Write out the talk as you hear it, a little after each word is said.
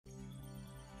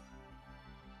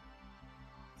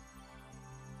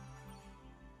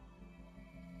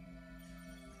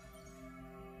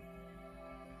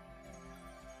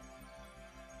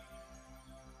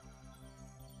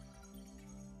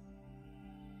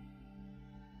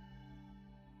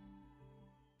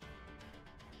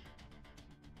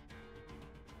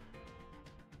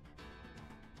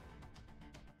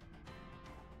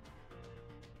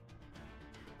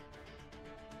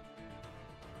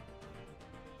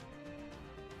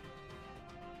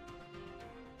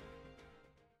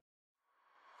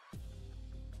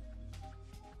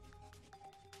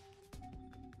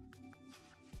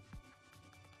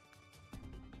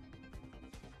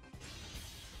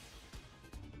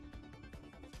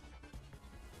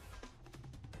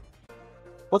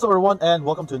What's up everyone, and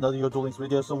welcome to another YuGiOh Duel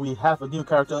video. So we have a new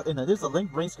character, and it is a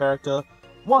Vrains character,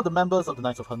 one of the members of the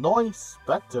Knights of Hanoi,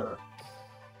 Spectre.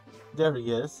 There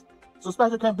he is. So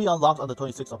Spectre can be unlocked on the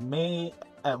 26th of May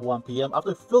at 1 PM after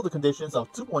you fulfill the conditions of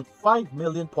 2.5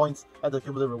 million points at the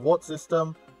cumulative reward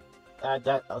system at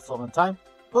that assortment time.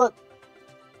 But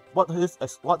what his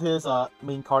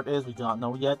main card is, we do not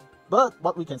know yet. But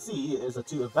what we can see is the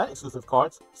two event exclusive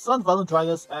cards,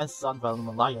 Sunvallo and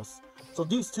Sunvallo. So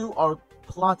these two are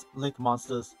plant link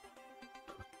monsters.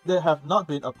 There have not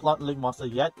been a plant link monster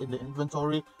yet in the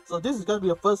inventory, so this is going to be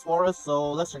a first for us.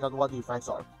 So let's check out what the effects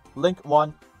are. Link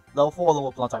 1, level 4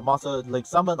 lower plant type monster, link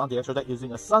summon on the extra deck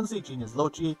using a Sunseed Genius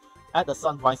Lochi, add a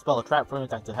Sunvine spell or trap from your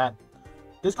deck to hand.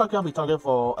 This card can be targeted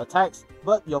for attacks,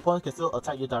 but your opponent can still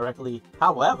attack you directly.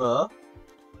 However,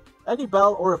 any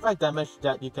battle or effect damage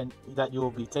that you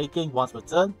will be taking once per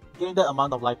turn, gain that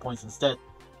amount of life points instead.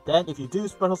 Then if you do,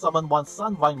 special summon one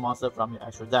Sunvine monster from your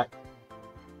extra deck.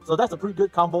 So that's a pretty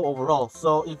good combo overall.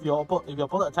 So if your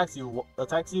opponent attacks you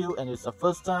and it's the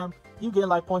first time, you gain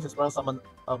life points and special summon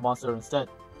a monster instead.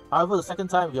 However, the second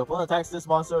time, if your opponent attacks this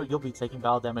monster, you'll be taking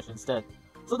battle damage instead.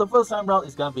 So the first time round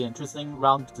is gonna be an interesting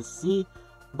round to see,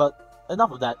 but enough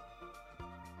of that.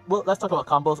 Well, let's talk about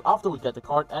combos after we get the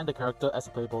card and the character as a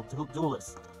playable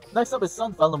duelist. Next up is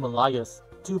Sunvallo,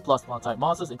 2+ plant type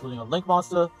monsters including a link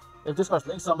monster. If this card's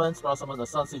link summons, special summon the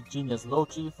Sunseed Genius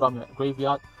Lochi from your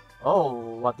graveyard. Oh,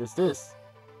 what is this?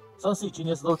 Sunseed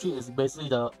Genius Lochi is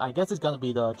basically I guess it's gonna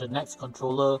be the next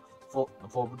controller for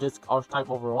this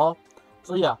archetype overall.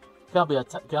 So yeah, can be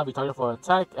targeted for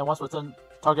attack, and once per turn,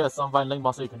 target a Sunvine link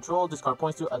monster you control. This card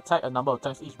points to attack a number of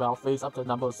times each battle phase up to the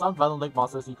number of Sunvallo link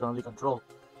monsters you currently control.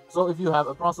 So if you have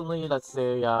approximately, let's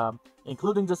say,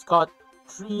 including this card,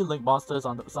 3 link monsters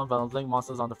on the Sunvallo link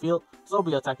monsters on the field, so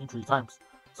we'll be attacking 3 times.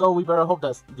 So we better hope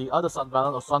that the other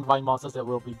Sunvallo or Sunvine monsters that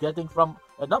we'll be getting from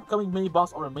an upcoming mini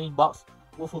box or a main box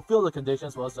will fulfill the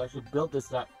conditions for us to actually build this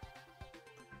deck.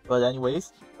 But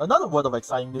anyways, another word of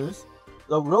exciting news.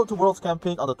 The Road to Worlds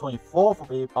campaign on the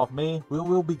 24th of May, we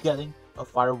will be getting a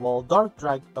Firewall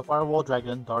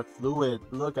Dragon Dark Fluid.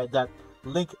 Look at that,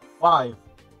 Link 5.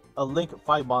 A Link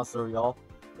 5 monster, y'all.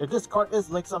 If this card is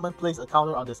link summon, place a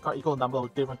counter on this card equal number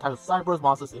of different types of Cyberse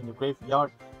monsters in your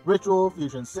graveyard. Ritual,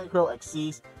 Fusion, Synchro,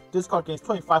 Xyz. This card gains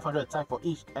 2500 attack for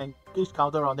each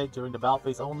counter on it during the battle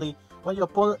phase only. When your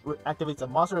opponent activates a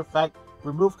monster effect,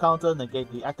 remove counter,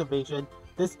 negate the activation.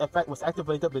 This effect was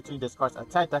activated between this card's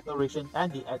attack declaration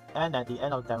and at the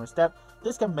end of the damage step.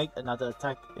 This can make another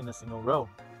attack in a single row.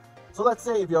 So let's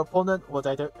say if your opponent was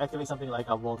to activate something like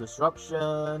a Wall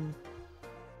Disruption.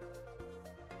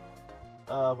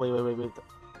 Wait.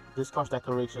 This card's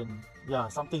declaration. Yeah,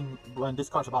 something when this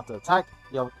card's about to attack,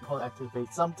 your opponent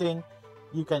activates something,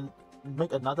 you can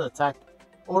make another attack.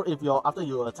 Or if after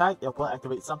you attack, your opponent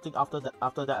activates something after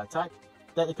that attack,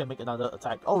 then it can make another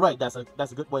attack. Alright, that's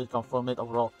a good way to confirm it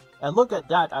overall. And look at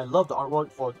that, I love the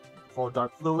artwork for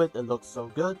Dark Fluid. It looks so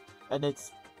good, and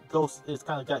it's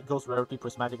kind of got Ghost Rarity,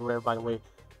 Prismatic Rare, by the way.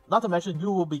 Not to mention,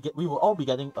 we will all be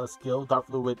getting a skill Dark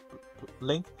Fluid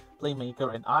Link,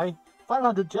 Playmaker, and I.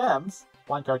 500 gems,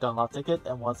 1 character unlock ticket,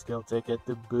 and 1 skill ticket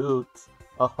to boot.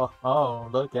 Oh,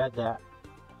 look at that.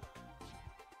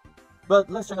 But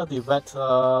let's check out the event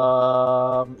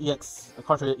EX,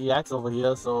 cartridge EX over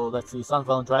here. So let's see,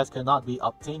 Sunvallo cannot be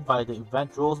obtained by the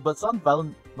event rules, but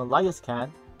Sunvallo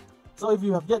can. So if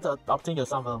you have yet to obtain your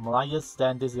Sunvallo,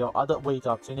 then this is your other way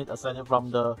to obtain it aside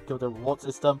from the cumulative reward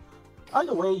system.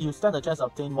 Either way, you stand a chance to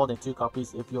obtain more than 2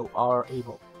 copies if you are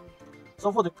able.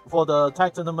 So for the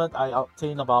tag tournament, I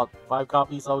obtained about 5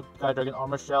 copies of Sky Dragon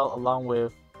Armor Shell along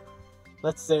with,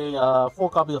 let's say, 4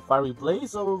 copies of Fiery Blaze.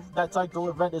 So that tag duel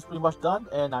event is pretty much done,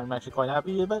 and I'm actually quite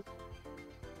happy with it.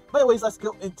 But anyways, let's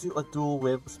go into a duel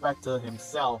with Spectre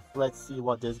himself. Let's see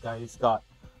what this guy's got.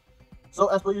 So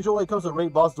as per usual, when it comes to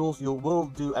raid boss duels, you will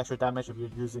do extra damage if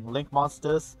you're using link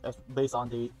monsters based on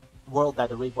the world that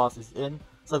the raid boss is in.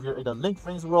 So if you're in the link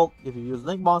Vrains world, if you use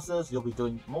link monsters, you'll be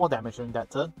doing more damage during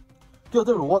that turn.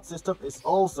 The reward system is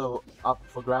also up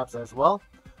for grabs as well.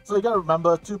 So you gotta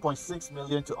remember 2.6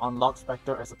 million to unlock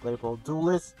Spectre as a playable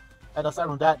duelist. And aside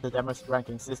from that, the damage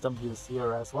ranking system is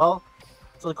here as well.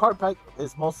 So the card pack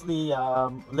is mostly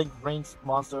link Vrains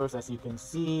monsters, as you can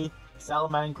see.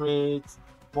 Salamangreats,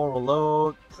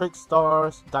 Borreload, Trick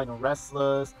Stars, Dino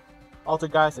Wrestlers,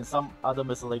 Altergeist, and some other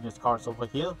miscellaneous cards over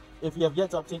here. If you have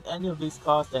yet to obtain any of these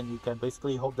cards, then you can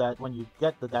basically hope that when you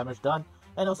get the damage done.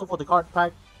 And also for the card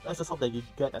pack, let's just hope that you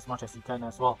get as much as you can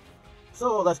as well.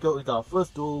 So let's go into our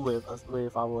first duel with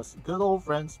our good old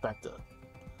friend Spectre.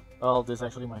 Well, this is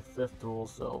actually my 5th duel,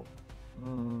 so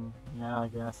yeah, I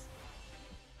guess.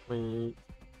 Wait.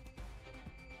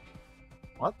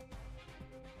 What?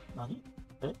 Nani?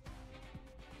 Eh?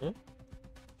 Eh?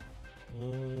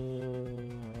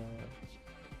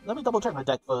 Let me double check my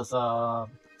deck first.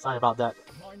 Sorry about that.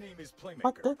 My name is Playmaker.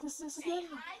 What deck is this again?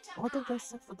 What deck did I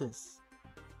set for this?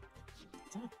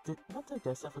 What deck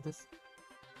did I set for this?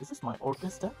 Is this my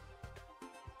Orcus deck?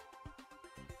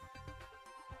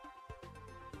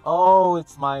 Oh,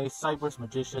 it's my Cyber's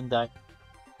Magician deck.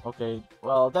 Okay,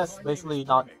 well that's basically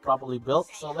not properly built,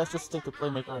 so let's just stick to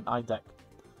Playmaker and I deck.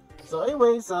 So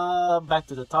anyways, back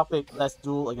to the topic, let's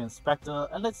duel against Spectre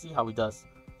and let's see how he does.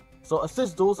 So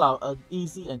assist duels are an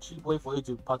easy and cheap way for you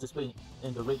to participate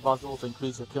in the raid boss duel to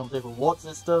increase your kill and play reward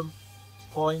system,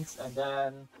 points, and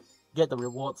then get the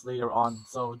rewards later on.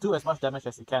 So do as much damage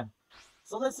as you can.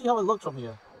 So let's see how it looks from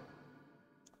here.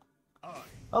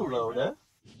 Hello there.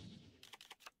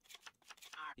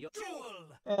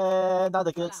 And not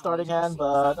a good starting hand,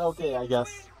 but okay, I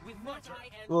guess.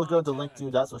 We'll go to link 2,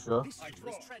 that's for sure.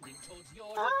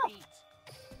 Ah!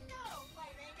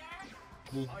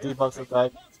 The debugs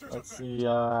effect. Let's see,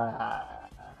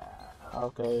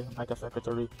 okay, Mega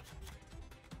Secretary.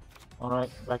 Alright,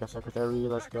 Mega Secretary,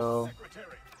 let's go.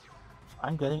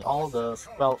 I'm getting all my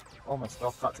spell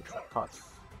cards and trap cards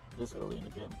this early in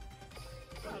the game.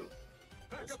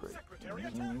 That's great.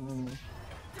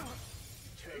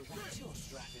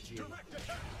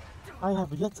 I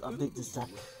have yet to update this deck.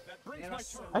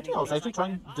 I think I was actually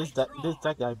trying this deck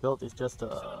that I built is just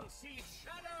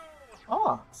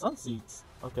Sunseeds.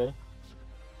 Okay.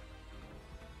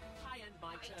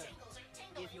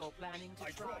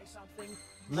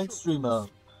 Link streamer.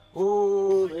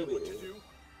 Oh baby.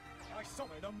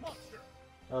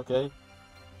 Okay.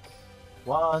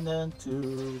 1 and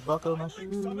 2, buckle my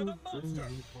shoes. 3,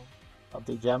 4.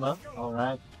 Update jammer.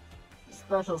 Alright.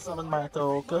 Special summon my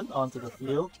token onto the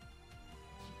field.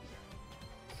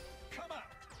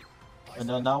 And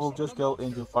then now we'll just go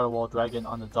into Firewall Dragon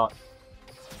on the dot.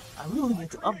 I really need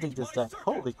to update this deck.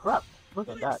 Holy crap, look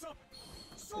at that.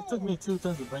 It took me 2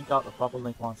 turns to bring out a proper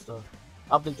Link monster.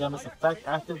 Update Jammer's effect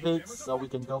activates, so we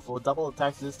can go for double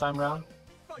attacks this time round.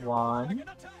 1,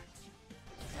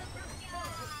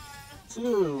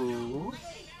 2.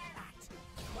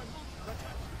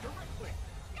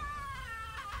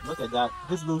 Look at that.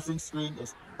 This losing screen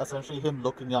is essentially him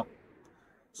looking up.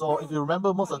 So if you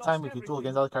remember, most of the time if you duel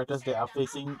against other characters, they are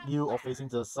facing you or facing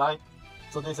to the side.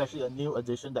 So this is actually a new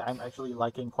addition that I'm actually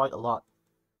liking quite a lot.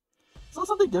 So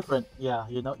something different, yeah,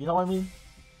 you know what I mean?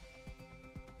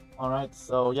 Alright,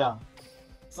 so yeah.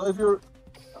 So if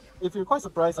you're quite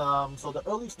surprised, so the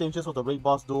early stages of the raid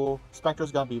boss duel,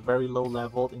 Spectre's gonna be very low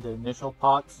leveled in the initial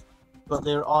parts. But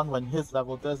later on, when his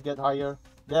level does get higher,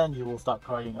 then you will start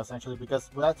crying essentially, because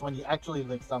that's when he actually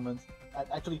link summons and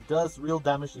actually does real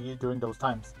damage to you during those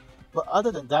times. But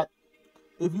other than that,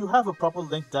 if you have a proper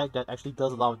link deck that actually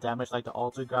does a lot of damage, like the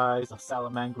Altar Guys, the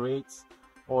Salamangreats,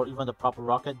 or even the proper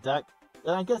Rocket deck,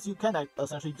 then I guess you can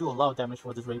essentially do a lot of damage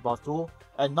for this raid boss duel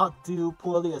and not do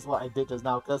poorly as what I did just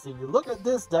now. Because if you look at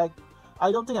this deck,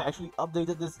 I don't think I actually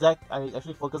updated this deck. I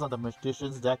actually focused on the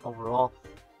Magician's deck overall.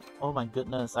 Oh my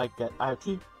goodness, I have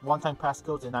 3 one-time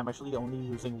passcodes and I'm actually only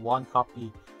using 1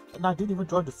 copy. And I didn't even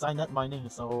join the sign-up mining,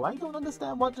 so I don't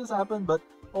understand what just happened, but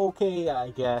okay,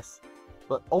 I guess.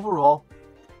 But overall,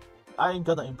 I'm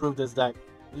gonna improve this deck.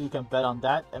 You can bet on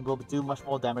that, and we'll do much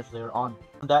more damage later on.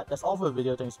 That's all for the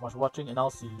video. Thanks so much for watching, and I'll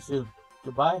see you soon.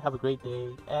 Goodbye, have a great day,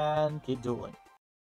 and keep dueling.